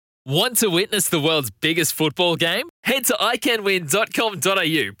Want to witness the world's biggest football game? Head to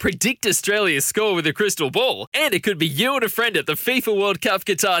iCanWin.com.au, predict Australia's score with a crystal ball, and it could be you and a friend at the FIFA World Cup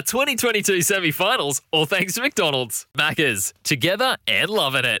Qatar 2022 semi-finals, all thanks to McDonald's. Maccas, together and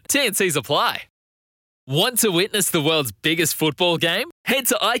loving it. TNCs apply. Want to witness the world's biggest football game? Head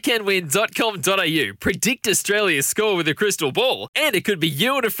to iCanWin.com.au, predict Australia's score with a crystal ball, and it could be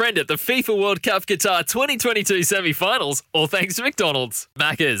you and a friend at the FIFA World Cup Qatar 2022 semi-finals, all thanks to McDonald's.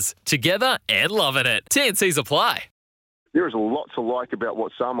 Maccas, together and loving it. TNCs apply. There is a lot to like about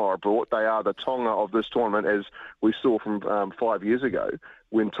what Samoa brought. They are the Tonga of this tournament, as we saw from 5 years ago,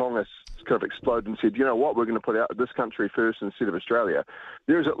 when Tonga kind of exploded and said, you know what, we're going to put out this country first instead of Australia.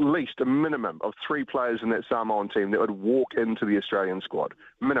 There is at least a minimum of 3 players in that Samoan team that would walk into the Australian squad.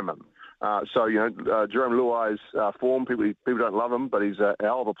 Minimum. Jerome Luai's form, people don't love him, but he's a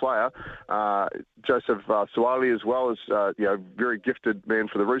hell of a player. Joseph Suaalii as well is very gifted man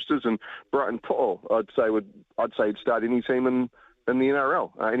for the Roosters, and Brighton Paul, I'd say he'd start any team in the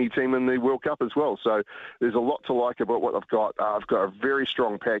NRL, any team in the World Cup as well. So there's a lot to like about what I've got. I've got a very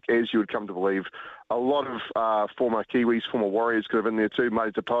strong pack, as you would come to believe. A lot of former Kiwis, former Warriors could have been there too.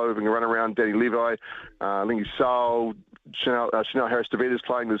 Matty Tapo having a run around, Danny Levi, Lingy Saul, Chanel Harris-David is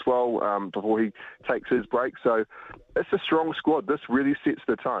playing as well before he takes his break. So it's a strong squad. This really sets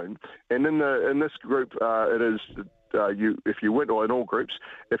the tone. And in this group, it is... if you win, or in all groups,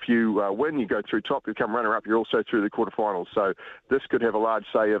 if you win, you go through top, you become runner-up, you're also through the quarterfinals. So this could have a large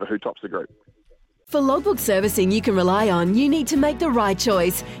say over who tops the group. For logbook servicing you can rely on, you need to make the right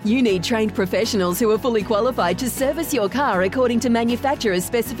choice. You need trained professionals who are fully qualified to service your car according to manufacturer's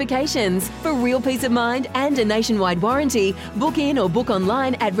specifications. For real peace of mind and a nationwide warranty, book in or book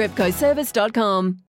online at repcoservice.com.